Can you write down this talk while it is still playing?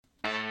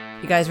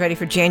You guys ready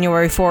for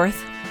January 4th?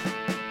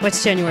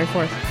 What's January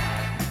 4th?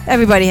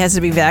 Everybody has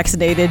to be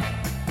vaccinated.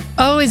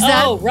 Oh, is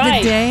that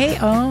right. the day?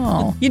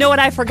 Oh. You know what?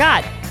 I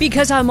forgot.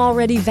 Because I'm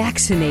already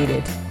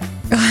vaccinated.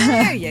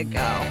 There you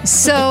go.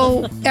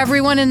 So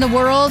everyone in the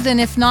world, and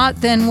if not,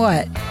 then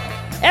what?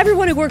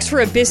 Everyone who works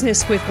for a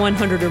business with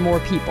 100 or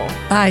more people.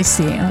 I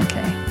see.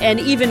 Okay. And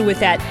even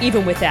with that,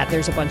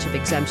 there's a bunch of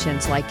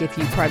exemptions. Like if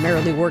you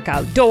primarily work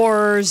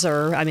outdoors,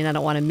 or I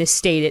don't want to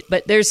misstate it,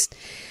 but there's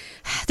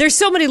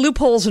so many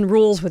loopholes and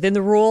rules within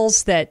the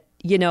rules that,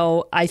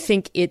 I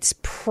think it's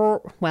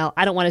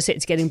I don't want to say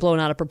it's getting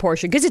blown out of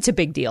proportion because it's a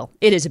big deal.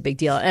 It is a big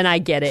deal, and I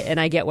get it, and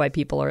I get why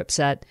people are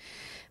upset.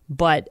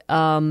 But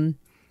there's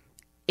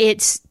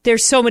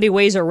so many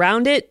ways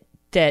around it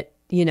that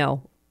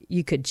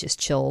you could just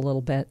chill a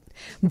little bit.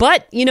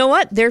 But you know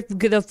what?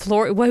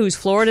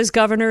 Florida's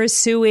governor is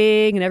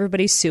suing, and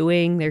everybody's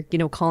suing. They're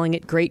calling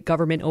it great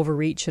government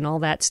overreach and all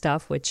that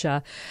stuff, which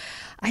I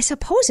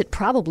suppose it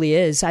probably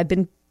is. I've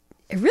been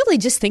really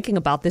just thinking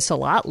about this a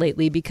lot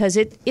lately because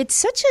it's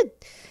such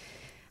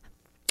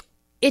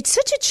a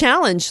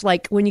challenge.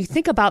 Like when you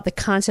think about the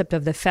concept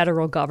of the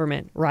federal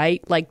government,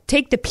 right? Like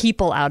take the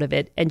people out of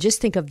it and just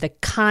think of the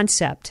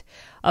concept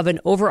of an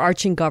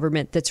overarching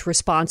government that's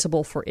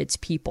responsible for its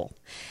people.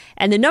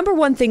 And the number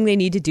one thing they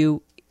need to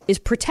do is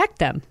protect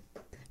them,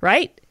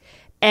 right?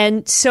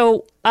 And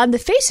so on the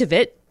face of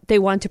it, they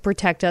want to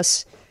protect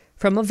us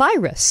from a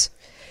virus.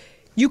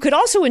 You could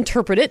also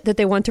interpret it that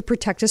they want to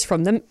protect us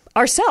from them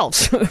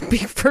ourselves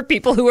for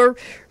people who are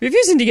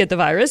refusing to get the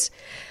virus.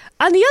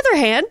 On the other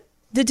hand,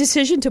 the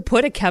decision to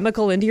put a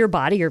chemical into your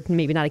body, or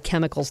maybe not a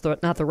chemical is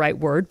not the right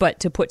word, but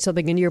to put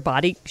something into your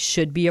body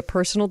should be a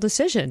personal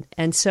decision.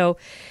 And so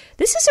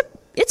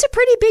it's a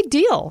pretty big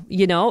deal.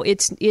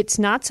 It's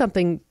not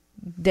something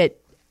that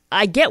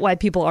I get why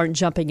people aren't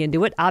jumping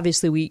into it.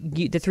 Obviously,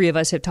 the three of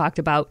us have talked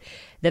about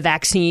the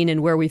vaccine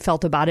and where we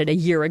felt about it a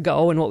year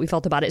ago and what we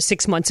felt about it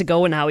 6 months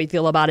ago and how we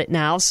feel about it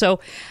now. So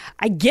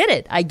I get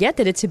it. I get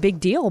that it's a big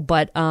deal.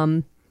 But,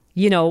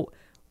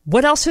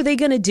 what else are they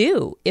going to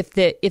do if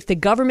the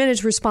government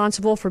is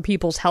responsible for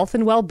people's health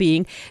and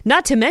well-being,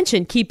 not to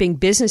mention keeping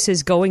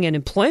businesses going and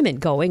employment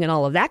going and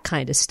all of that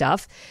kind of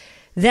stuff,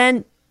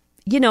 then,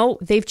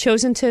 they've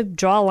chosen to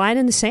draw a line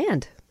in the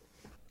sand.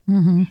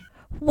 Mm-hmm.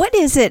 What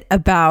is it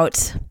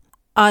about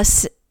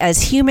us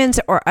as humans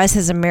or us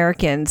as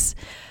Americans?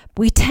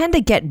 We tend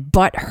to get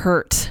butt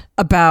hurt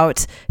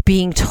about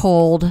being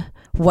told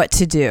what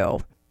to do.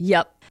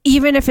 Yep.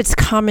 Even if it's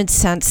common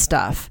sense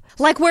stuff.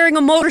 Like wearing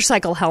a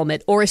motorcycle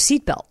helmet or a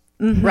seatbelt,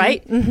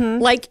 right?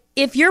 Mm-hmm. Like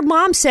if your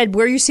mom said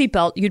wear your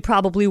seatbelt, you'd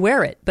probably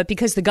wear it. But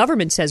because the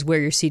government says wear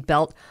your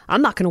seatbelt,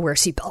 I'm not going to wear a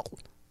seatbelt.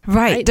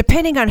 Right.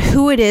 Depending on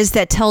who it is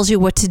that tells you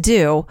what to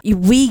do,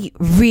 we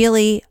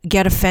really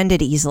get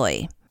offended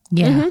easily.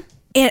 Yeah.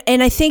 Mm-hmm.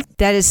 And I think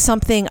that is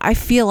something I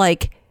feel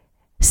like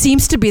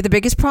seems to be the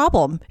biggest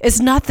problem. It's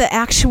not the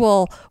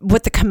actual,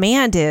 what the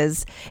command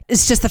is.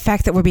 It's just the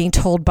fact that we're being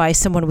told by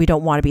someone we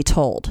don't want to be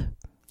told.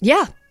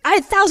 Yeah,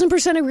 I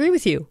 1,000% agree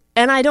with you.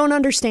 And I don't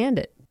understand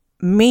it.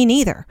 Me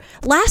neither.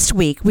 Last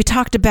week, we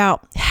talked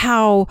about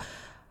how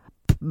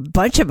a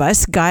bunch of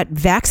us got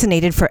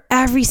vaccinated for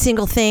every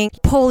single thing.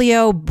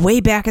 Polio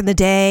way back in the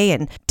day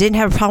and didn't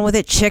have a problem with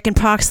it.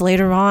 Chickenpox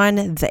later on,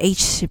 the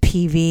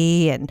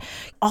HPV, and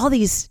all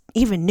these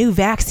even new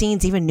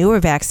vaccines, even newer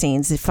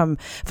vaccines from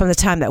the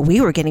time that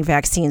we were getting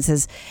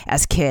vaccines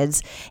as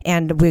kids.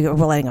 And we were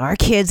letting our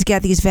kids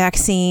get these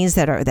vaccines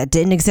that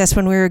didn't exist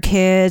when we were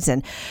kids.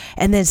 And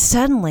then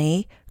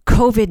suddenly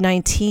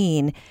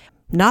COVID-19,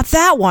 not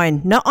that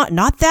one,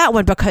 not that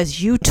one,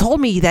 because you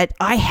told me that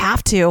I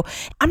have to.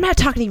 I'm not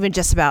talking even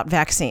just about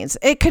vaccines.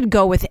 It could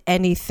go with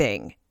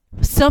anything.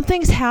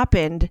 Something's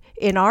happened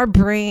in our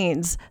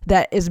brains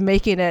that is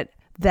making it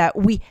that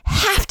we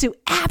have to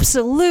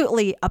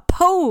absolutely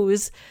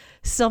oppose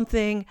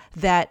something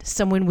that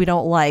someone we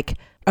don't like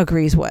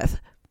agrees with.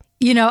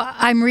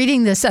 I'm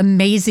reading this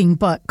amazing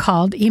book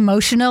called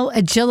Emotional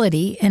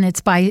Agility, and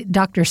it's by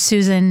Dr.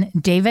 Susan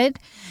David.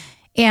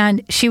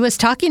 And she was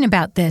talking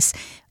about this.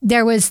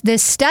 There was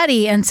this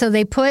study, and so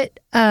they put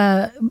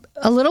a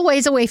little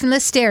ways away from the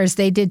stairs.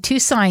 They did two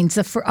signs.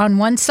 On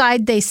one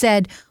side, they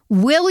said,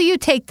 "Will you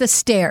take the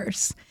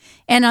stairs?"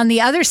 And on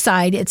the other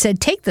side, it said,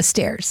 "Take the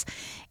stairs."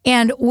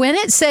 And when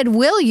it said,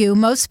 "Will you?"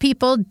 most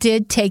people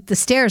did take the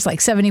stairs, like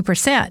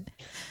 70%.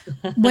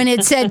 When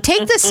it said,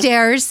 "Take the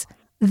stairs,"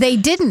 they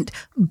didn't.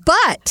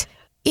 But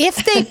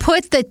if they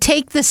put the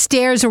 "take the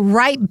stairs"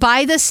 right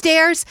by the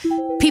stairs,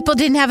 people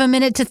didn't have a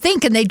minute to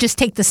think and they just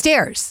take the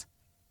stairs.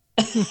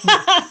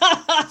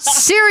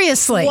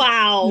 Seriously.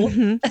 Wow.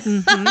 Mm-hmm,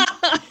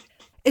 mm-hmm.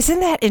 Isn't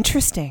that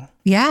interesting?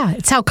 Yeah,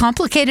 it's how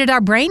complicated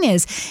our brain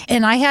is.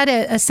 And I had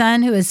a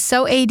son who is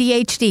so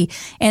ADHD.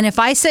 And if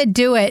I said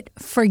do it,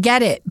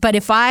 forget it. But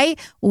if I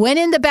went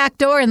in the back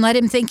door and let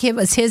him think it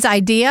was his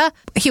idea,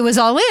 he was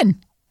all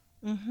in.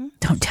 Mm-hmm.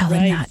 Don't tell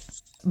him that.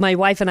 My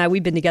wife and I,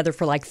 we've been together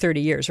for like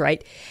 30 years,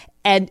 right?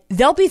 And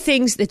there'll be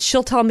things that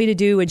she'll tell me to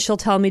do and she'll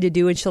tell me to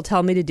do and she'll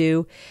tell me to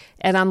do.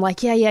 And I'm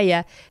like,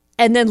 yeah.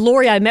 And then,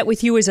 Lori, I met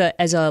with you as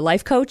a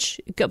life coach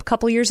a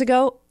couple of years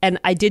ago, and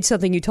I did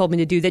something you told me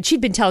to do that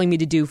she'd been telling me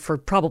to do for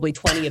probably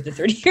 20 of the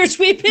 30 years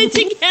we've been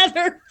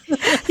together,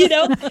 you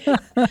know?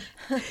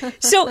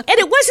 So, and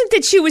it wasn't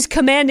that she was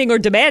commanding or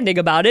demanding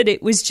about it.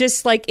 It was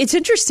just like, it's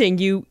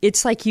interesting.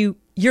 It's like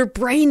your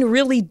brain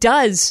really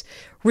does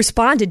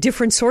respond to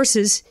different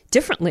sources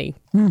differently,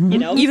 you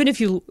know, even if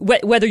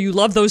whether you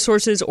love those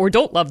sources or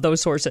don't love those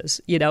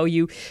sources, you know,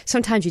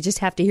 sometimes you just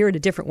have to hear it a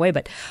different way.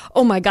 But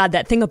oh my God,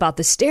 that thing about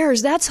the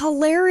stairs, that's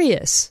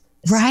hilarious.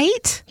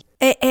 Right?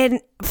 And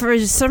for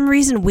some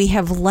reason, we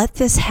have let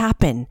this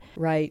happen.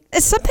 Right.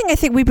 It's something I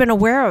think we've been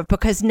aware of,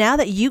 because now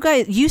that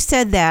you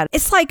said that,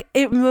 it's like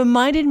it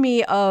reminded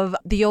me of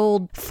the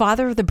old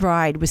Father of the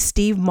Bride with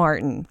Steve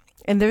Martin.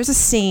 And there's a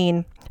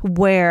scene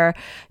where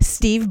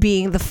Steve,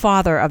 being the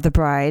father of the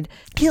bride,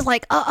 he's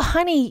like, "Oh,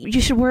 honey,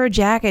 you should wear a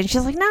jacket." And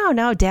she's like,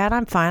 No, Dad,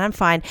 I'm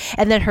fine.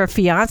 And then her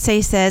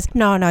fiance says,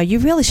 No, you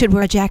really should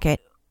wear a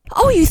jacket.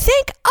 Oh, you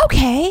think?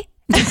 Okay.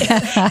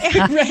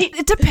 Right.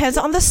 It depends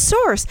on the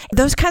source.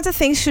 Those kinds of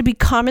things should be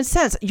common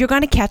sense. You're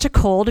going to catch a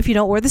cold if you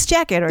don't wear this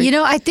jacket. Or, you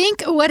know, I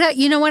think what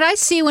I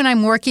see when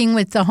I'm working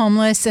with the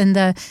homeless and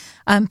the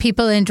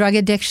people in drug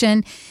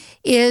addiction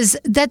is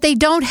that they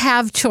don't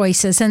have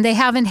choices, and they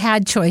haven't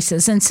had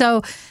choices. And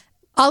so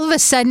all of a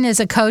sudden,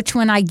 as a coach,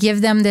 when I give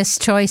them this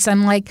choice,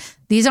 I'm like,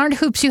 these aren't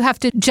hoops you have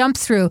to jump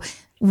through.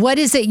 What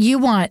is it you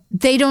want?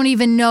 They don't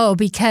even know,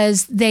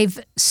 because they've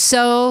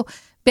so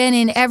been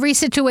in every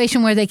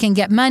situation where they can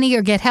get money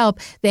or get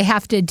help. They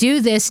have to do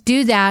this,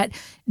 do that,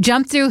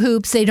 jump through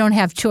hoops. They don't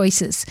have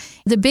choices.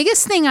 The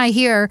biggest thing I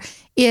hear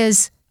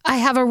is, I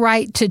have a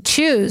right to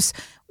choose,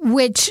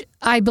 which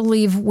I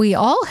believe we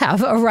all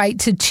have a right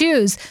to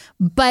choose,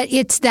 but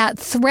it's that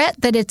threat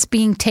that it's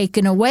being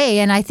taken away.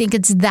 And I think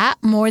it's that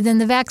more than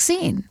the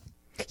vaccine.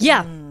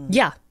 Yeah.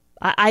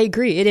 I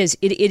agree. It is.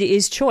 It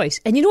is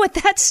choice. And you know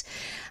what?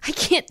 I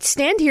can't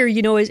stand here,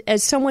 you know,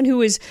 as someone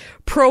who is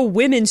pro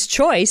women's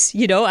choice,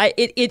 you know,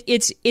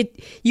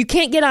 you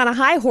can't get on a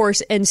high horse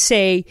and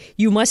say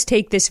you must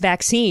take this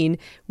vaccine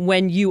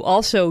when you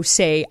also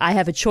say I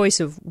have a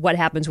choice of what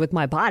happens with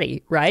my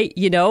body, right?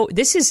 You know,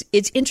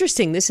 it's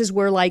interesting. This is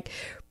where like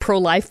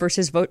pro-life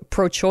versus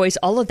pro-choice,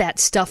 all of that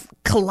stuff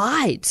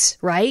collides,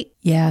 right?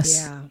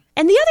 Yes. Yeah.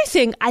 And the other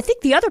thing, I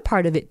think the other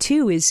part of it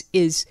too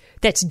is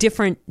that's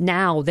different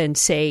now than,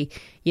 say,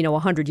 you know,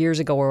 100 years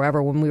ago or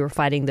wherever, when we were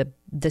fighting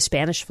the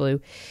Spanish flu,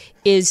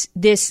 is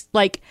this,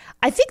 like,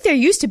 I think there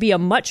used to be a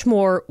much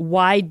more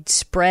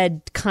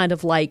widespread kind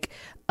of like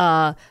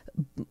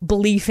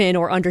belief in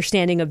or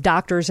understanding of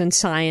doctors and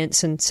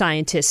science and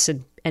scientists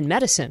and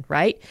medicine,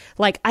 right?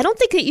 Like, I don't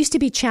think it used to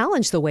be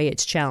challenged the way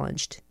it's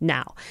challenged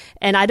now.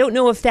 And I don't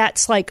know if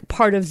that's like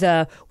part of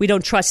we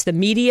don't trust the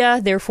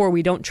media, therefore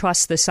we don't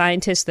trust the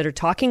scientists that are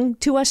talking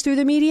to us through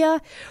the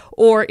media,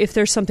 or if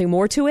there's something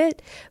more to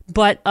it.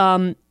 But,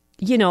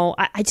 you know,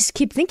 I just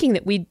keep thinking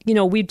that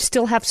we'd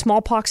still have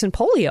smallpox and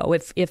polio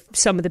if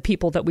some of the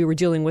people that we were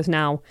dealing with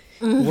now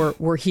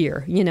were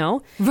here, you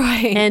know?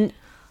 Right. And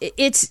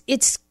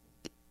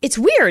it's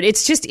weird.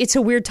 It's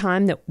a weird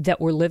time that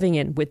we're living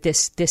in, with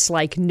this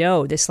like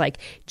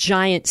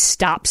giant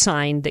stop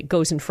sign that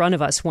goes in front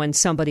of us when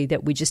somebody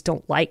that we just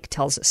don't like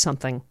tells us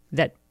something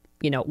that,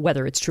 you know,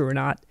 whether it's true or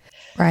not.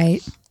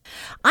 Right.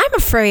 I'm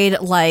afraid,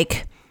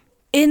 like,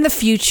 in the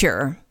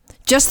future,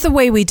 just the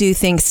way we do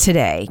things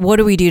today. What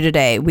do we do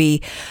today?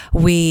 We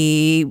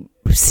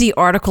see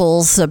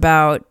articles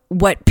about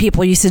what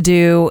people used to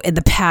do in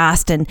the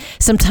past, and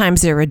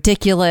sometimes they're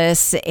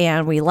ridiculous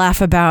and we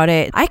laugh about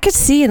it. I could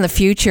see in the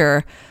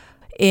future,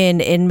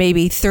 in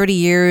maybe 30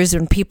 years,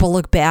 when people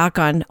look back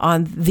on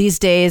these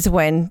days,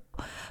 when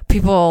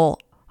people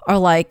are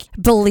like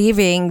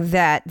believing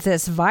that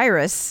this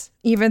virus,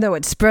 even though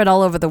it spread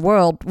all over the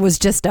world, was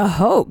just a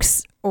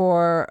hoax.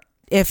 Or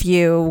if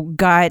you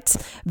got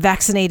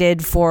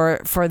vaccinated for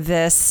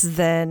this,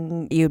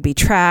 then you'd be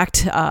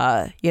tracked,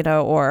 you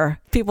know, or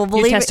people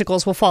believe your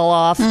testicles will fall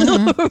off.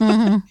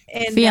 And,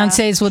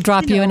 fiancés will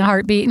drop you in a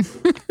heartbeat.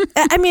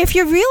 I mean,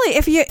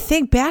 if you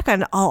think back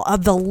on all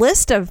of the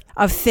list of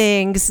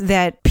things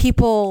that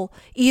people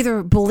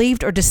either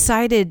believed or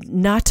decided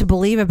not to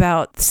believe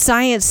about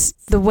science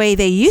the way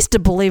they used to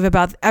believe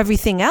about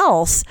everything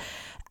else,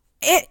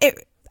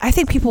 I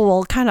think people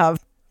will kind of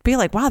be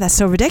like, wow, that's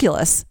so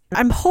ridiculous.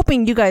 I'm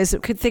hoping you guys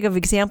could think of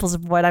examples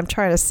of what I'm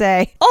trying to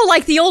say. Oh,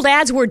 like the old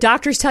ads where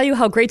doctors tell you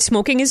how great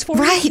smoking is for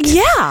you? Right.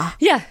 Yeah.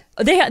 Yeah.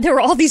 There were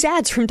all these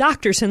ads from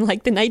doctors in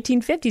like the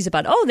 1950s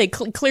about, they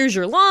clears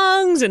your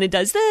lungs and it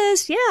does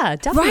this. Yeah,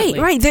 definitely.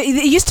 Right.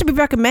 It used to be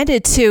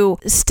recommended to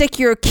stick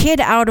your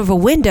kid out of a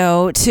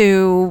window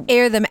to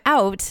air them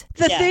out.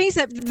 The things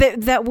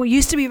that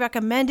used to be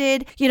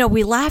recommended, you know,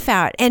 we laugh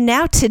at. And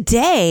now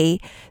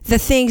today, the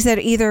things that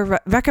are either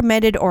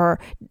recommended or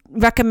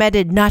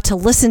recommended not to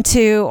listen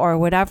to or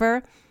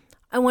whatever,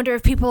 I wonder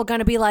if people are going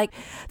to be like,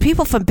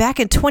 people from back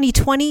in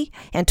 2020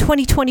 and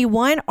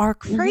 2021 are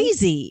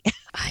crazy.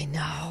 I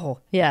know.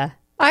 Yeah.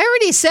 I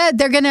already said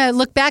they're going to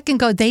look back and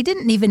go, they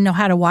didn't even know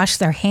how to wash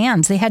their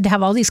hands. They had to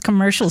have all these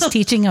commercials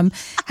teaching them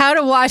how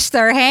to wash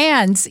their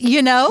hands,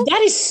 you know?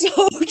 That is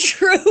so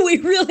true. We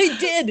really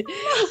did.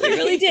 We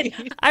really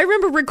did. I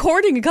remember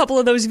recording a couple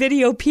of those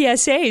video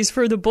PSAs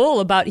for the Bull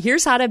about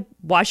here's how to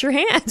wash your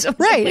hands.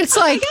 Right. It's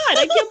like, oh my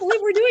God, I can't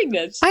believe we're doing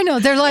this. I know.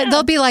 They're like,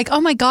 they'll be like,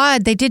 oh my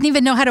God, they didn't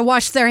even know how to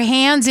wash their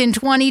hands in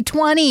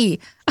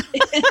 2020.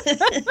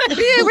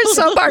 They were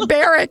so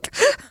barbaric.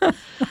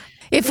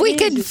 If we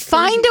could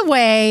find a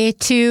way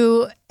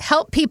to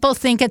help people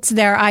think it's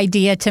their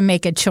idea to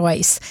make a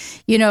choice,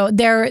 you know,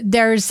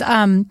 there's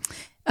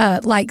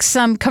like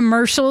some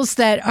commercials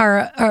that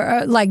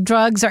are like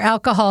drugs or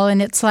alcohol,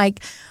 and it's like,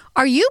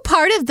 are you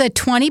part of the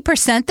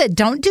 20% that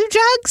don't do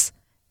drugs?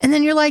 And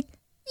then you're like,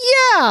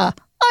 yeah,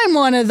 I'm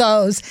one of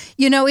those.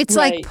 You know, it's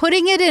like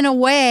putting it in a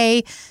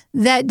way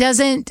that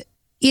doesn't,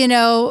 you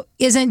know,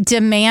 isn't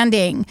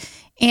demanding.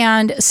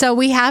 And so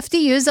we have to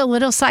use a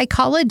little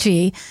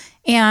psychology.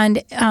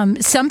 And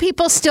some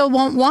people still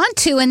won't want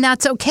to, and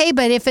that's okay.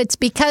 But if it's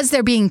because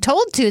they're being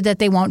told to that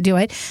they won't do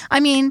it, I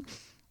mean,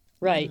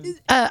 right.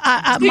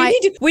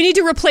 We need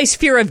to replace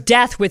fear of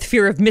death with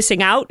fear of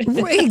missing out.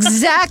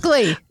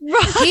 Exactly.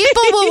 Right.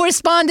 People will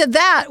respond to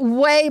that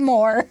way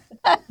more.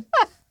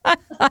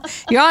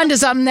 You're onto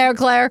something there,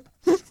 Claire.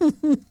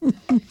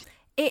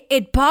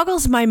 It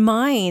boggles my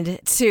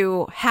mind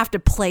to have to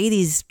play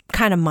these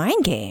kind of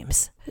mind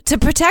games to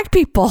protect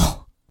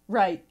people.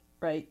 Right.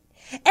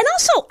 And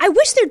also, I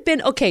wish there'd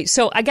been, okay,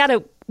 so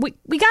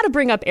we gotta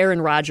bring up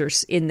Aaron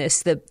Rodgers in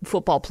this, the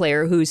football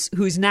player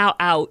who's now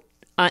out.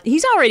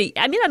 He's already,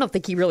 I mean, I don't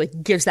think he really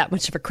gives that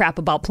much of a crap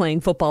about playing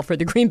football for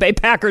the Green Bay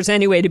Packers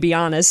anyway, to be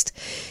honest.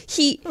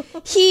 He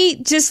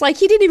just like,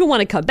 he didn't even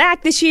want to come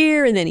back this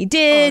year, and then he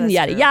did, and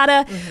yada,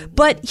 yada. Mm-hmm.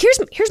 But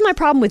here's my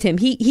problem with him.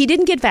 He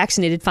didn't get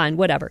vaccinated, fine,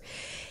 whatever.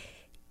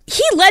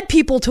 He led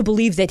people to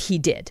believe that he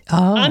did.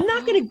 Oh. I'm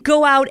not going to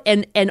go out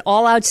and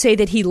all out say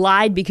that he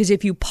lied, because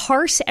if you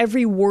parse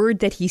every word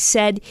that he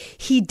said,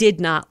 he did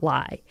not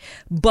lie.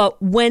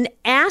 But when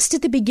asked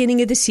at the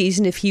beginning of the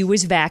season if he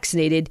was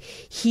vaccinated,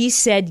 he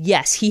said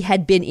yes, he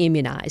had been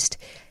immunized.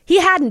 He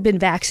hadn't been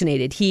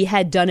vaccinated. He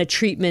had done a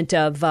treatment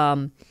of,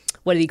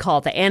 what did he call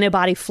it? The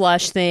antibody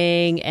flush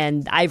thing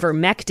and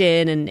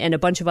ivermectin and a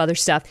bunch of other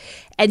stuff.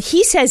 And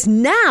he says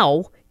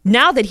now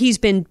that he's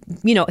been,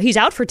 you know, he's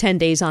out for 10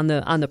 days on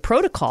the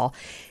protocol,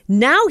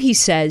 now he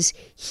says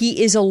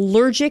he is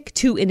allergic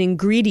to an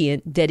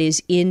ingredient that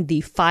is in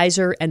the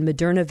Pfizer and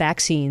Moderna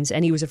vaccines,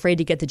 and he was afraid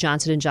to get the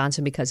Johnson &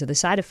 Johnson because of the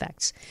side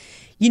effects.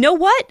 You know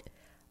what?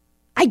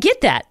 I get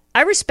that.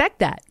 I respect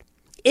that.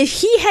 If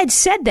he had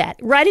said that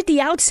right at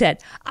the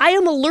outset, I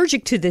am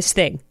allergic to this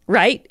thing,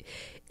 right?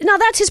 Now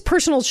that's his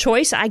personal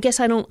choice. I guess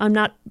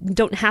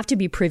don't have to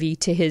be privy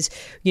to his,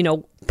 you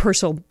know,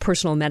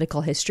 personal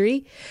medical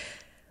history.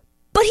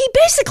 But he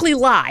basically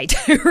lied,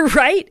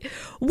 right?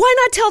 Why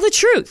not tell the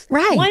truth?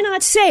 Right. Why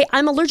not say,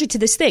 I'm allergic to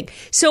this thing?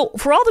 So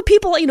for all the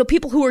people, you know,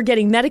 people who are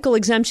getting medical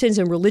exemptions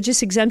and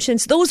religious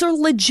exemptions, those are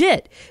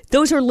legit.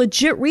 Those are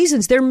legit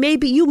reasons.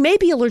 You may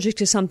be allergic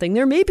to something.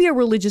 There may be a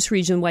religious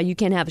reason why you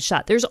can't have a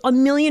shot. There's a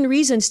million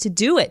reasons to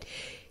do it.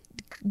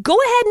 Go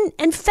ahead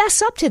and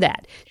fess up to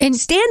that. And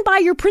stand by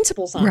your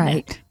principles on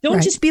that.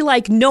 Don't just be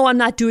like, no, I'm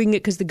not doing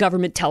it because the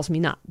government tells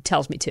me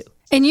to.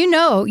 And you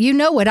know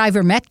what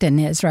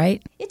ivermectin is,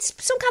 right? It's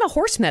some kind of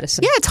horse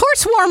medicine. Yeah, it's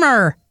horse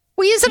warmer.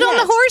 We use it on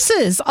the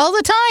horses all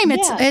the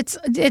time.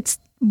 It's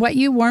what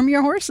you warm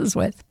your horses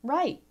with.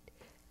 Right.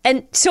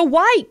 And so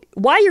why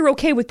you're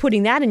okay with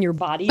putting that in your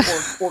body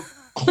or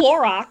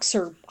Clorox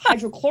or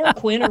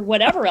hydrochloroquine or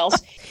whatever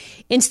else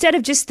instead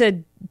of just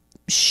the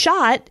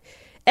shot.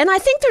 And I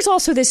think there's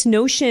also this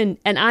notion,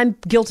 and I'm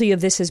guilty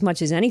of this as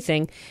much as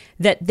anything,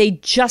 that they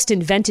just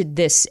invented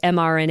this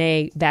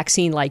mRNA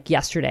vaccine like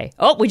yesterday.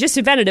 Oh, we just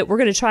invented it. We're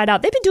going to try it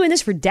out. They've been doing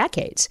this for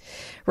decades,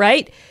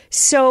 right?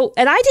 So,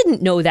 and I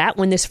didn't know that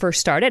when this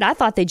first started. I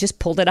thought they just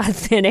pulled it out of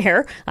thin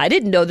air. I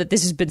didn't know that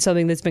this has been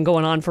something that's been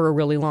going on for a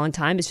really long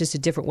time. It's just a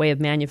different way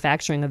of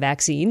manufacturing a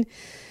vaccine.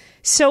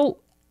 So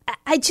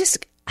I'm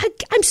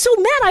so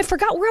mad. I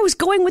forgot where I was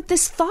going with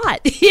this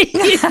thought. You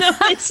know,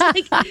 it's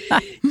like,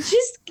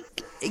 just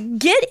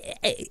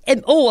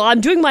I'm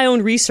doing my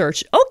own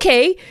research.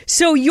 Okay,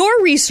 so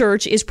your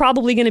research is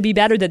probably going to be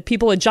better than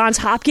people at Johns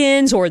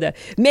Hopkins or the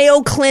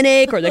Mayo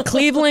Clinic or the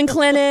Cleveland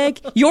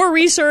Clinic. Your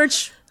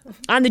research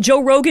on the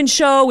Joe Rogan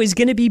show is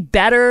going to be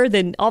better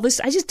than all this.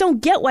 I just don't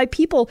get why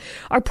people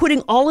are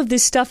putting all of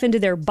this stuff into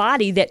their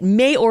body that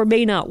may or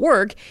may not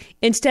work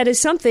instead of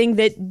something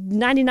that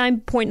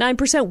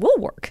 99.9% will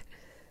work.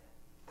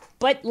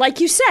 But like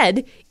you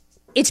said,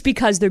 it's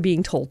because they're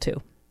being told to,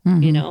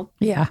 you know?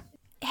 Yeah.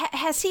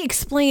 Has he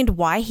explained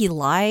why he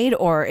lied,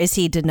 or is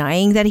he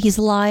denying that he's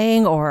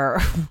lying,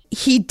 or?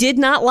 He did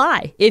not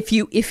lie. If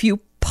you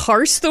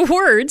parse the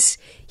words,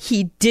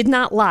 he did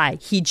not lie.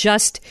 He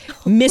just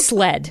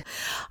misled.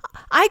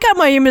 I got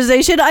my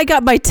immunization. I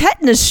got my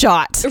tetanus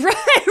shot.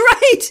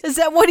 Right. Is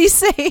that what he's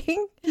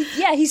saying?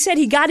 Yeah, he said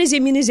he got his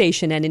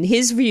immunization, and in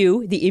his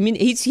view,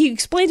 he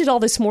explained it all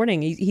this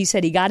morning. He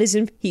said he got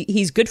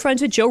he's good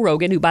friends with Joe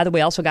Rogan, who, by the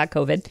way, also got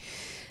COVID,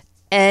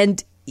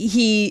 and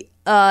he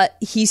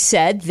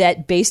said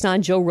that based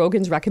on Joe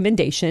Rogan's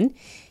recommendation,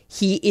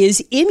 he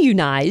is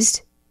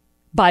immunized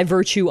by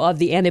virtue of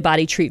the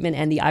antibody treatment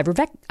and the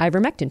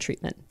ivermectin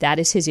treatment. That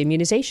is his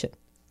immunization,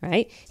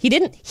 right? He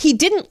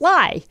didn't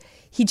lie.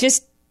 He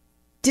just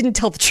didn't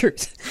tell the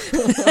truth,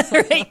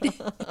 right?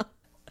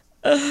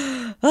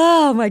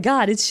 Oh my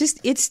God,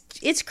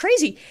 it's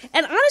crazy.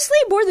 And honestly,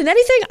 more than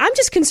anything, I'm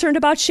just concerned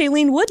about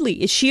Shailene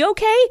Woodley. Is she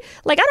okay?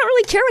 Like, I don't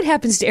really care what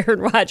happens to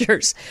Aaron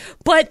Rodgers,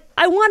 but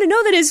I want to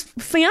know that his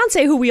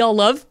fiance, who we all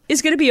love,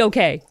 is going to be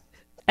okay.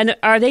 And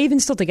are they even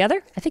still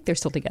together? I think they're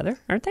still together,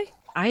 aren't they?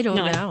 I don't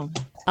know.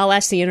 I'll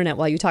ask the internet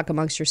while you talk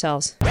amongst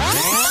yourselves.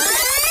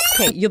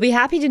 Okay, you'll be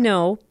happy to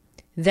know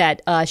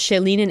that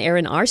Shailene and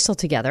Aaron are still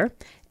together.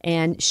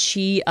 And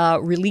she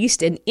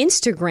released an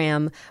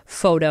Instagram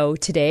photo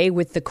today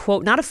with the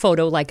quote, not a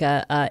photo, like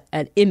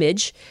an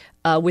image,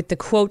 with the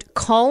quote,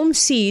 "Calm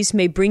seas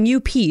may bring you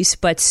peace,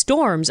 but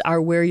storms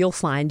are where you'll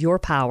find your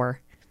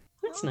power."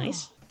 That's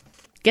nice.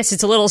 Guess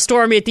it's a little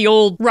stormy at the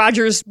old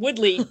Rodgers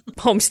Woodley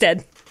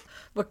homestead.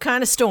 What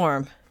kind of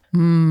storm?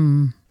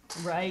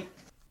 Right.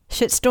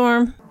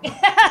 Shitstorm?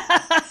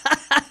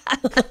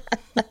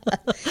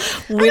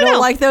 We don't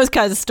like those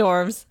kinds of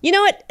storms. You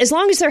know what? As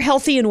long as they're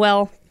healthy and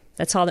well,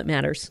 that's all that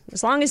matters.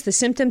 As long as the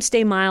symptoms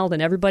stay mild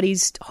and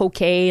everybody's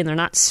okay and they're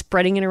not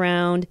spreading it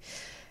around,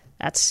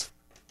 that's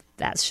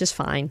just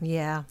fine.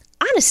 Yeah.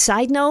 On a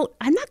side note,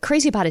 I'm not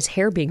crazy about his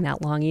hair being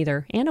that long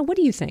either. Anna, what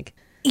do you think?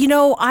 You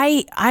know,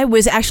 I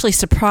was actually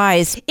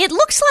surprised. It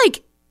looks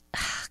like,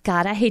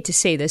 God, I hate to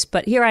say this,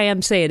 but here I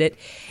am saying it.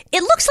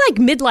 It looks like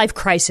midlife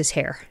crisis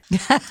hair.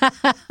 Doesn't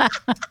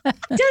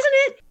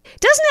it?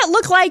 Doesn't it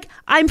look like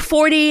I'm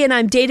 40 and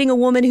I'm dating a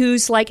woman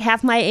who's like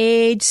half my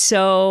age,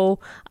 so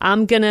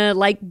I'm going to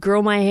like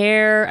grow my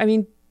hair? I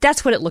mean,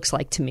 that's what it looks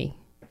like to me.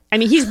 I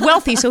mean, he's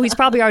wealthy, so he's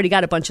probably already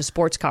got a bunch of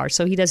sports cars,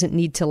 so he doesn't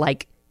need to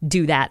like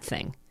do that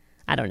thing.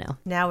 I don't know.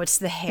 Now it's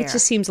the hair. It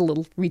just seems a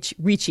little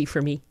reachy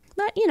for me.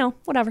 But, you know,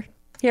 whatever.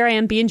 Here I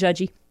am being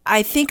judgy.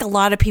 I think a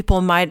lot of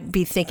people might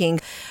be thinking,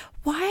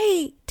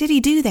 why did he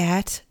do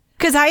that?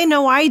 Because I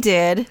know I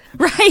did.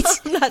 Right.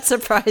 I'm not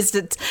surprised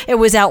it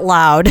was out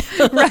loud.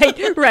 Right.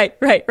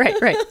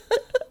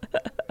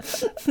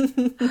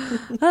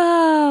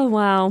 Oh,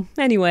 wow.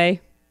 Anyway.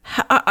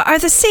 Are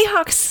the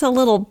Seahawks a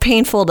little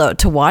painful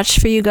to watch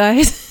for you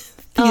guys?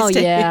 Oh,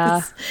 days?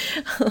 yeah.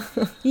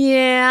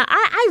 Yeah,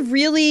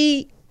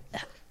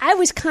 I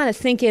was kind of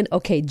thinking,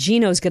 okay,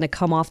 Gino's going to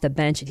come off the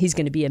bench and he's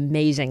going to be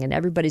amazing. And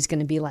everybody's going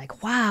to be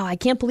like, wow, I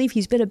can't believe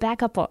he's been a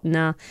backup.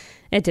 No,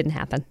 it didn't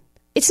happen.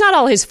 It's not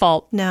all his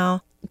fault.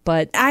 No.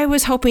 But I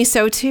was hoping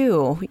so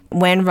too.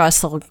 When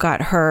Russell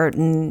got hurt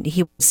and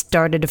he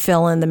started to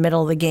fill in the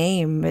middle of the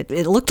game, it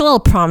looked a little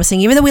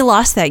promising, even though we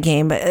lost that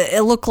game. But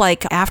it looked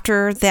like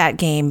after that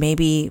game,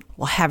 maybe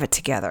we'll have it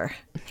together.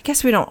 I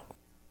guess we don't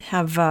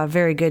have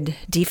very good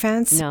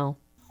defense. No.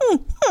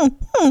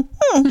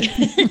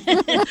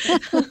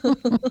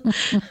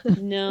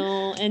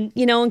 No. And,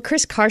 you know, and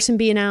Chris Carson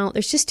being out,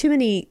 there's too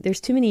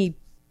many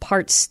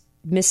parts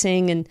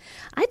missing. And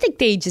I think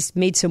they just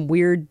made some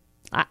weird.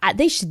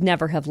 They should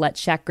never have let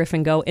Shaq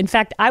Griffin go. In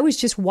fact, I was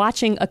just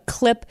watching a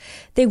clip.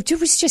 There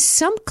was just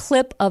some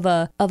clip of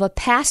a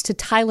pass to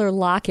Tyler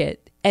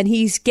Lockett, and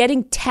he's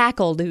getting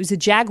tackled. It was a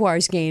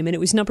Jaguars game, and it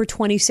was number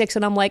 26.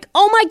 And I'm like,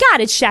 oh my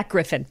God, it's Shaq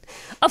Griffin.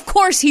 Of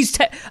course he's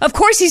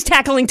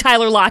tackling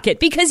Tyler Lockett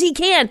because he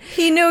can.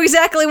 He knew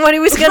exactly what he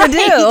was going to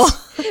do.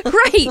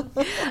 Right.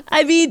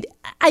 I mean,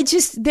 I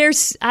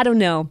don't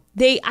know.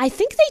 I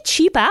think they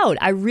cheap out.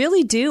 I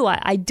really do.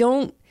 I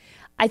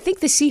think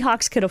the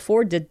Seahawks could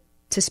afford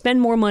to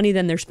spend more money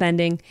than they're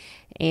spending.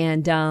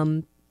 And,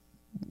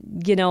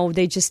 you know,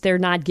 they're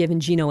not giving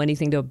Gino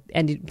anything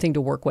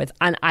to work with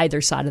on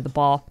either side of the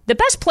ball. The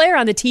best player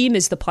on the team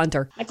is the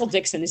punter. Michael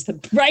Dixon is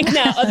right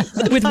now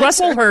with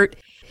Russell hurt.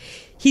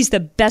 He's the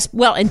best.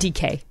 Well, and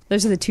DK.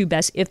 Those are the two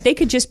best. If they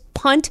could just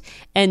punt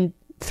and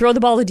throw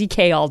the ball to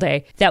DK all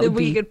day, that would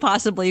be. We could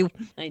possibly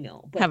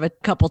have a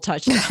couple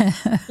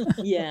touchdowns.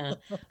 Yeah.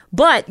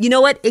 But you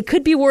know what? It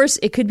could be worse.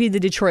 It could be the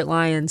Detroit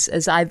Lions,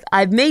 as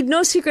I've made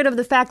no secret of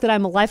the fact that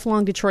I'm a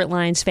lifelong Detroit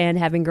Lions fan,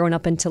 having grown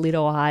up in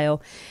Toledo,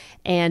 Ohio.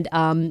 And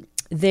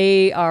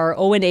they are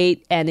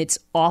 0-8, and it's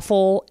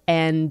awful,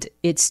 and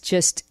it's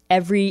just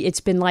it's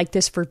been like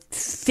this for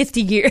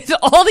 50 years.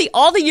 All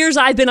the years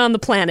I've been on the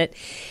planet,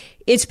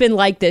 it's been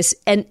like this.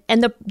 And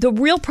the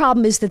real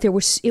problem is that it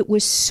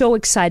was so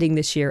exciting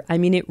this year. I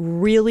mean,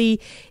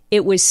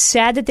 it was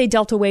sad that they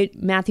dealt away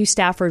Matthew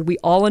Stafford. We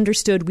all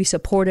understood. We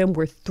support him.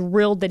 We're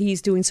thrilled that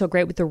he's doing so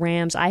great with the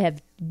Rams. I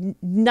have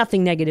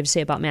nothing negative to say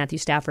about Matthew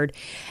Stafford.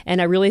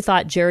 And I really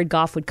thought Jared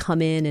Goff would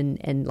come in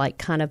and like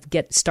kind of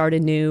get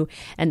started new.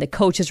 And the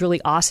coach is really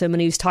awesome.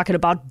 And he was talking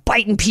about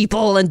biting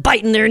people and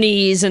biting their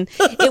knees. And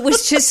it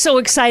was just so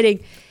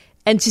exciting.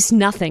 And just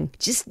nothing.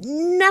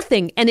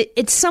 And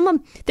it's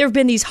there have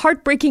been these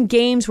heartbreaking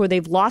games where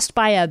they've lost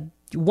by a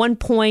 1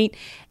 point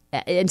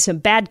and some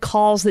bad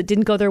calls that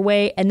didn't go their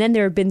way. And then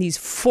there have been these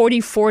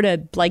 44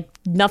 to like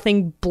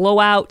nothing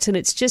blowouts. And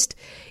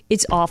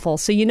it's awful.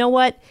 So you know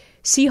what?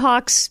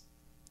 Seahawks,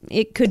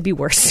 it could be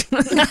worse.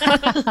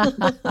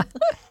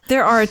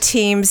 There are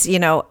teams,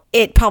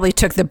 it probably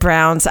took the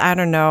Browns, I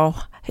don't know,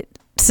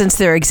 since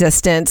their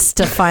existence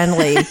to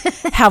finally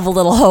have a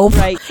little hope.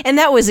 Right. And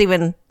that was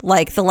even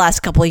like the last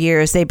couple of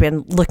years, they've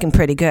been looking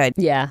pretty good.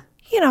 Yeah.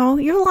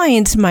 Your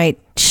Lions might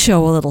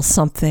show a little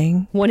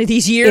something. One of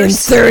these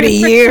years. In 30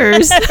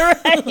 years.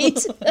 Right.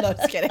 No,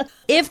 just kidding.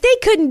 If they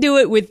couldn't do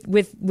it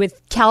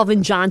with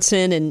Calvin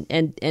Johnson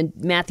and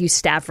Matthew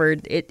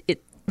Stafford, at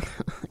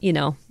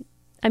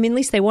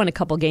least they won a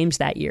couple games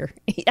that year.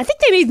 I think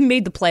they even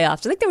made the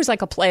playoffs. I think there was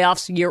like a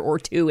playoffs year or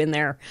two in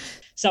there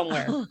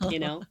somewhere,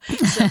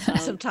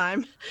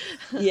 Sometime.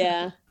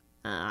 Yeah.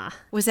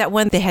 Was that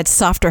when they had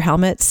softer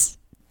helmets?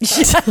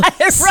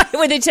 Right,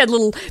 when they just had a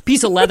little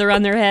piece of leather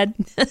on their head.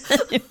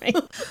 Right.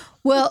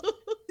 Well,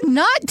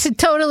 not to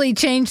totally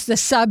change the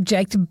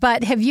subject,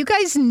 but have you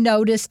guys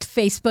noticed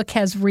Facebook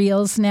has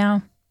Reels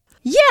now?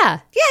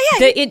 Yeah.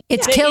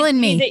 It's killing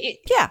me.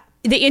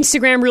 The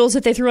Instagram Reels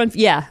that they threw on.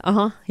 Yeah.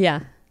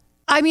 Yeah.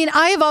 I mean,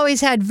 I have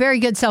always had very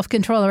good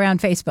self-control around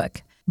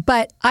Facebook,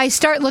 but I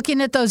start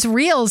looking at those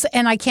Reels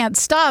and I can't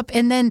stop.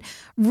 And then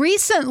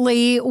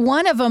recently,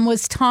 one of them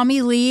was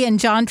Tommy Lee and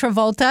John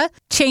Travolta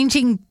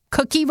changing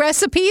cookie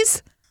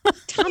recipes.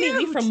 Tommy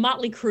Lee from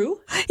Motley Crue?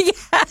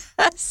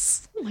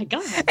 Yes. Oh, my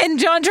God. And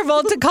John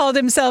Travolta called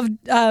himself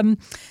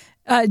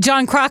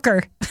John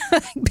Crocker,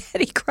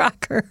 Betty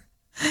Crocker.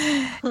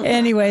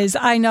 Anyways,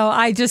 I know.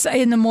 I just,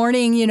 in the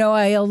morning,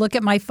 I'll look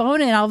at my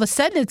phone and all of a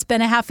sudden it's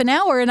been a half an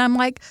hour and I'm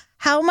like,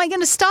 how am I going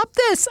to stop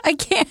this? I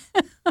can't.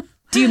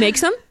 Do you make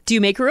some? Do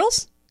you make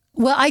Reels?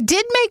 Well, I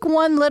did make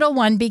one little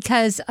one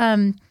because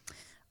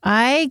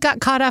I got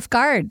caught off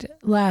guard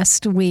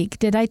last week.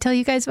 Did I tell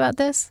you guys about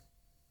this?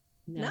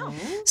 No.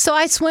 So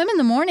I swim in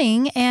the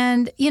morning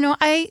and,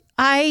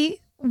 I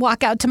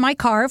walk out to my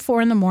car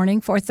 4 a.m,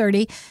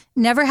 4:30.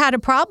 Never had a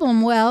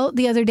problem. Well,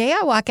 the other day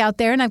I walk out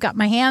there and I've got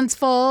my hands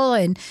full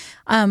and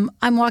I'm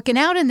walking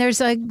out and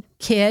there's a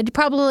kid,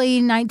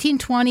 probably 19,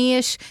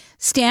 20-ish,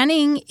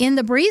 standing in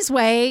the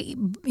breezeway,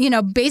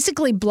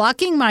 basically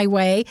blocking my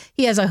way.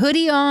 He has a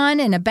hoodie on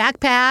and a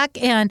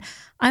backpack and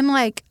I'm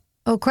like,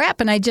 oh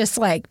crap. And I just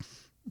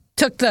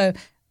took the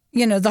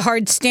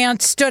hard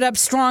stance, stood up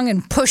strong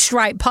and pushed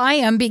right by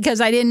him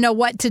because I didn't know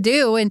what to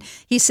do. And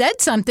he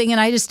said something and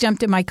I just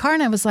jumped in my car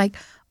and I was like,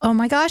 oh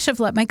my gosh,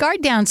 I've let my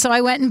guard down. So I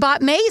went and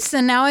bought mace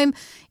and now I'm,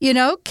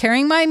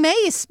 carrying my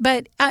mace.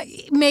 But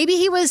maybe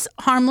he was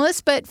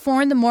harmless, but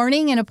 4 a.m.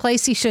 in a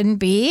place he shouldn't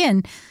be.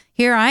 And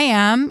here I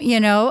am,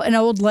 an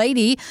old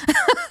lady.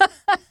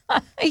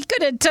 He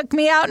could have took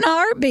me out in a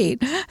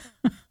heartbeat.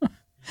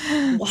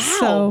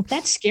 Wow,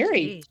 that's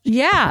scary.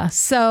 Yeah.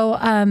 So,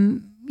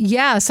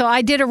 so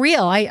I did a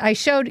reel. I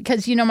showed,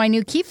 because, my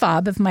new key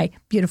fob of my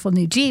beautiful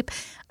new Jeep,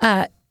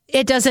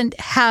 it doesn't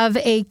have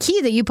a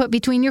key that you put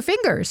between your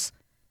fingers.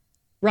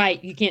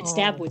 Right. You can't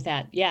stab with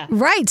that. Yeah.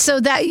 Right.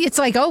 So that it's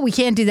like, oh, we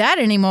can't do that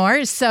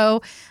anymore.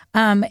 So,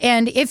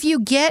 and if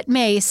you get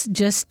mace,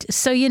 just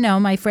so you know,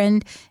 my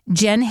friend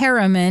Jen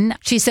Harriman,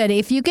 she said,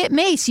 if you get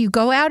mace, you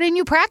go out and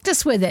you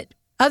practice with it.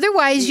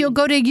 Otherwise, you'll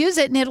go to use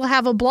it and it'll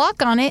have a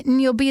block on it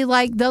and you'll be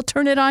like, they'll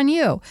turn it on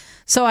you.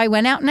 So I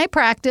went out and I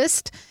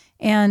practiced.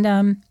 And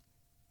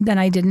then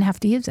I didn't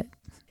have to use it.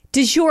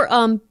 Does your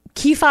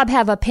key fob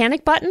have a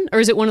panic button, or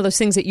is it one of those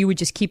things that you would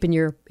just keep in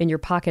your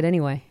pocket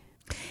anyway?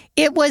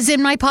 It was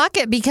in my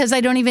pocket because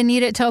I don't even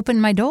need it to open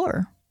my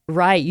door.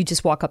 Right. You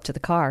just walk up to the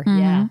car. Mm-hmm.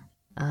 Yeah.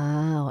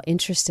 Oh,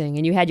 interesting.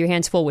 And you had your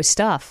hands full with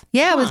stuff.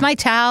 Yeah, with my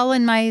towel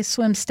and my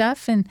swim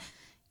stuff. And,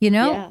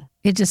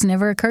 it just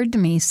never occurred to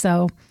me.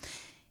 So,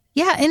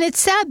 yeah. And it's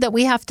sad that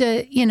we have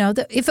to,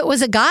 if it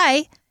was a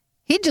guy,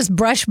 he'd just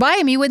brush by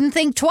him. He wouldn't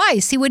think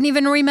twice. He wouldn't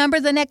even remember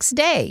the next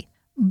day.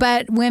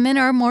 But women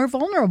are more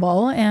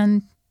vulnerable,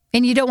 and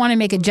you don't want to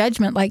make a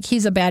judgment like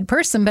he's a bad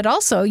person, but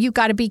also you've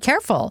got to be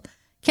careful.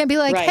 Can't be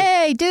like,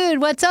 hey, dude,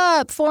 what's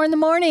up? 4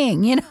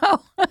 a.m,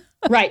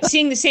 Right.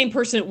 Seeing the same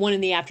person at 1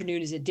 p.m.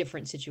 is a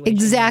different situation.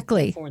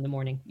 Exactly. 4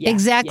 a.m. Yeah,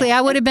 exactly. Yeah.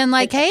 I would have been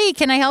like, hey,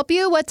 can I help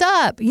you? What's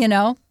up?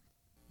 Yeah.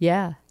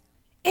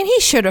 And he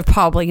should have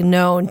probably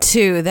known,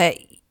 too, that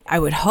I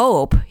would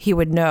hope he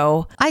would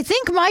know. I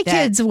think my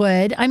kids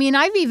would. I mean,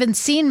 I've even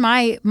seen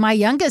my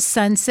youngest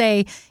son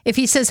say, if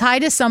he says hi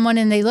to someone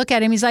and they look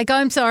at him, he's like, oh,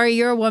 I'm sorry,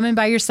 you're a woman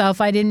by yourself.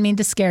 I didn't mean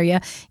to scare you.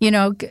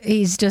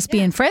 He's just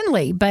being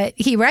friendly, but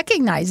he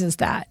recognizes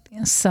that.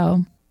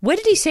 So what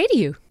did he say to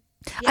you?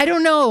 I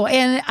don't know.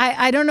 And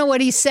I don't know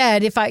what he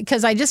said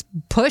because I just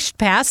pushed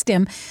past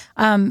him.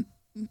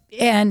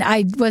 And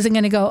I wasn't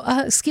going to go,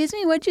 excuse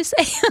me, what'd you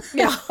say?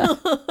 Yeah.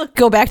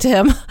 Go back to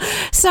him.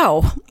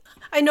 So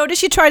I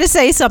noticed you try to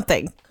say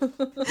something.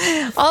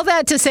 All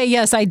that to say,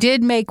 yes, I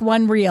did make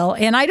one reel,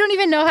 and I don't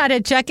even know how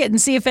to check it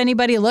and see if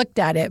anybody looked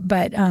at it,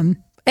 but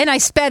And I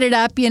sped it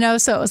up,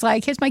 so it was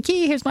like, here's my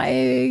key, here's my,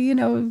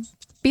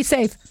 be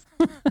safe.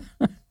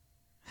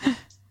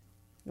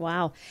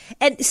 Wow.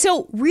 And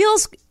so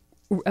reels,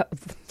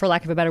 for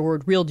lack of a better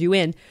word, reeled you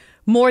in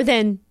more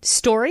than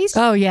stories?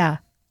 Oh, yeah.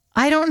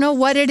 I don't know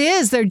what it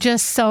is. They're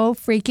just so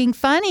freaking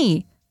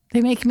funny.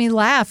 They make me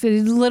laugh.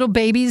 Little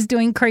babies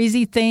doing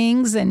crazy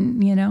things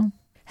and,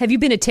 Have you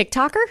been a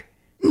TikToker?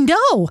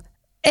 No.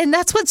 And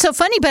that's what's so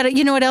funny about it.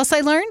 You know what else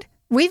I learned?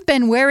 We've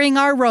been wearing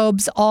our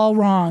robes all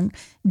wrong.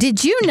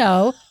 Did you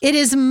know it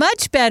is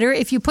much better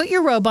if you put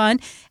your robe on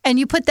and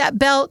you put that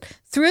belt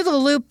through the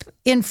loop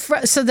in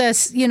front, so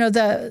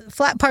the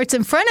flat part's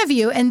in front of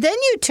you, and then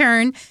you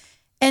turn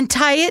and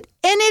tie it,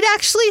 and it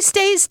actually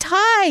stays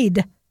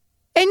tied,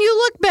 and you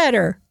look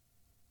better.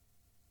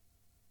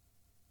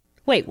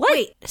 Wait, what?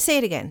 Wait, say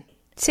it again.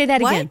 Say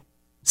that What? again.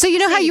 So you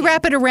know how you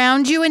wrap it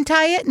around you and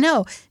tie it?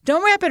 No,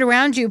 don't wrap it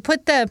around you.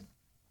 Put the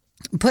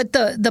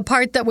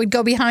part that would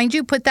go behind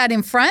you, put that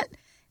in front,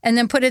 and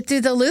then put it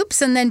through the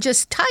loops, and then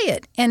just tie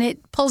it, and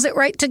it pulls it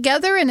right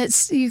together, and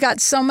you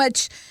got so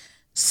much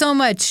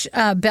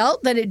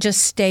belt that it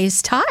just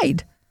stays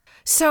tied.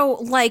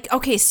 So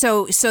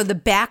so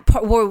the back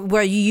part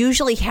where you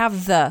usually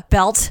have the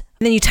belt,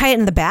 and then you tie it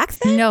in the back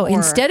then? No, Or-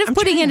 instead of I'm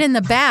putting trying it in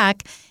the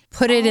back,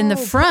 put it in the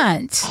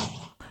front.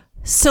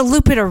 So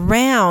loop it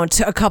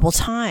around a couple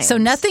times. So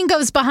nothing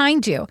goes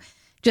behind you.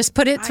 Just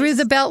put it through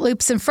the belt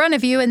loops in front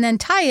of you and then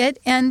tie it.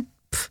 And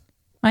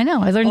I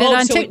know, I learned it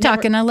on so it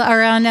TikTok never-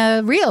 or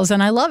on Reels,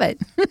 and I love it.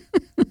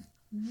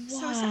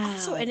 So it's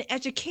also an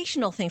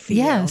educational thing for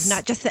Yes. you,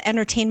 not just the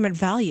entertainment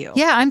value.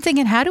 Yeah, I'm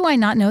thinking, how do I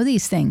not know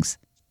these things?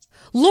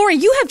 Lori,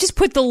 you have just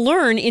put the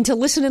learn into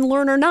listen and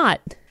learn or not.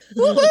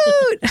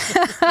 Woo-hoo!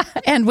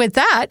 And with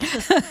that,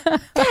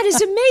 That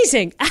is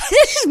amazing.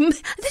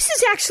 This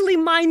is actually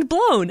mind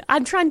blown.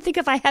 I'm trying to think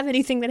if I have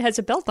anything that has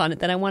a belt on it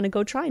that I want to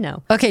go try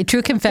now. okay, true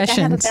I have a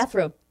confessions.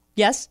 bathrobe.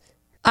 Yes?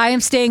 I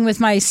am staying with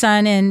my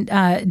son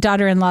and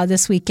daughter-in-law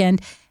this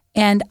weekend,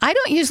 and I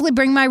don't usually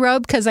bring my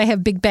robe because I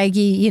have big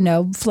baggy,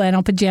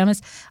 flannel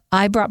pajamas.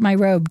 I brought my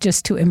robe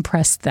just to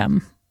impress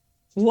them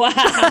Wow.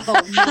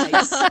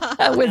 Nice.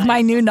 with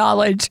my new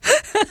knowledge.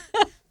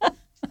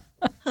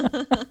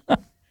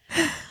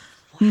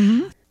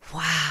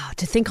 Wow.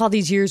 To think all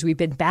these years we've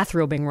been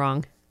bathrobing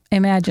wrong.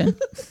 Imagine.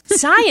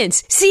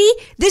 Science. See,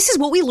 this is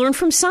what we learned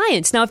from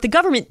science. Now, if the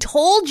government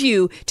told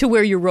you to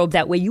wear your robe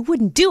that way, you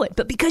wouldn't do it.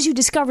 But because you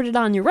discovered it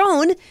on your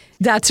own,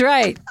 That's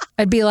right.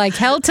 I'd be like,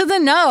 hell to the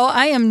no.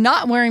 I am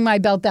not wearing my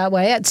belt that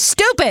way. That's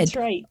stupid.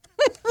 right.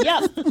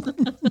 Yep.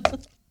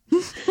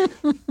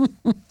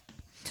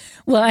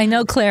 Well, I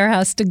know Claire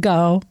has to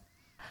go.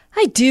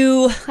 I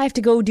do. I have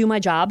to go do my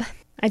job.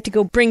 I have to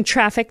go bring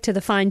traffic to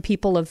the fine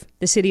people of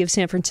the city of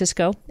San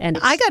Francisco. And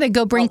I got to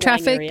go bring outlying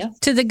traffic area.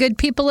 to the good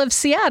people of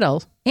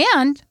Seattle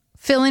and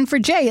fill in for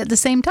Jay at the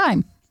same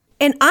time.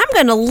 And I'm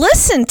going to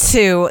listen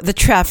to the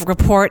traffic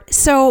report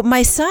so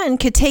my son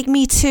could take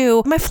me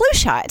to my flu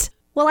shot.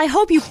 well, I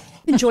hope you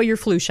enjoy your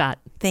flu shot.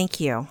 Thank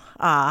you.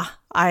 I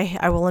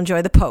will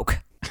enjoy the poke.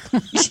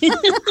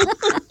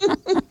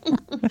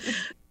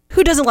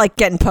 Who doesn't like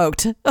getting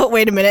poked? Oh,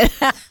 wait a minute.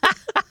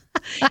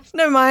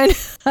 Never mind.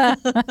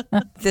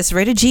 This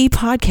Rated G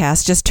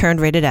podcast just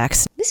turned Rated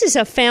X. This is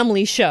a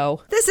family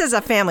show. This is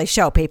a family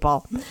show,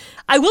 people.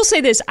 I will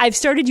say this. I've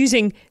started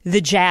using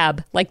the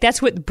jab. Like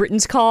that's what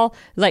Britons call,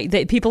 like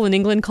the people in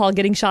England call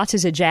getting shots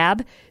as a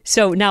jab.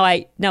 So now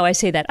I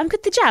say that. I'm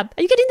good the jab.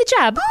 Are you getting the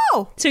jab?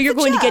 Oh, so you're the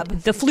going jab. to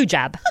get the flu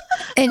jab.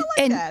 And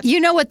you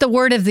know what the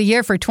word of the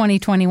year for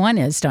 2021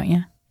 is, don't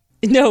you?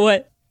 No,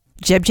 what?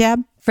 Jib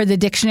jab? For the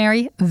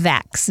dictionary,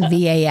 vax,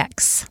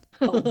 V-A-X.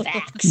 Oh,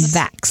 vax.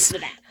 Vax.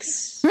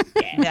 Vax.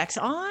 Vax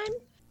on?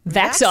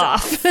 Vax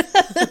off.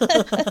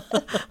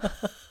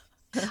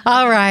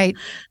 All right,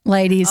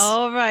 ladies.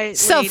 All right.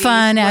 So ladies.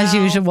 fun as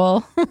Well,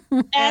 usual.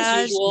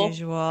 As usual.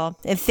 usual.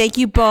 And thank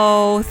you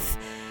both.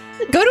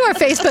 Go to our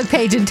Facebook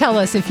page and tell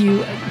us if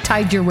you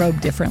tied your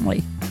robe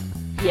differently.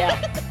 Yeah.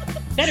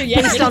 Better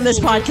yet, Based on this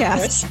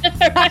podcast.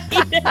 Right.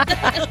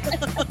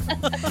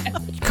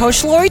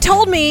 Coach Lori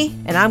told me,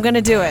 and I'm going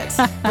to do it.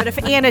 But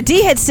if Anna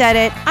D had said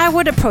it, I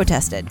would have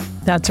protested.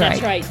 That's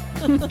right.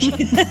 That's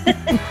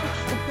right.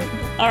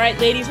 All right,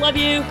 ladies. Love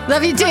you.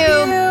 Love you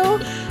too.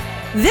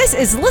 This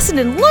is Listen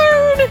and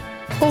Learn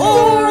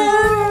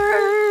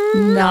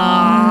or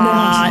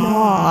Not.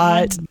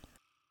 Not.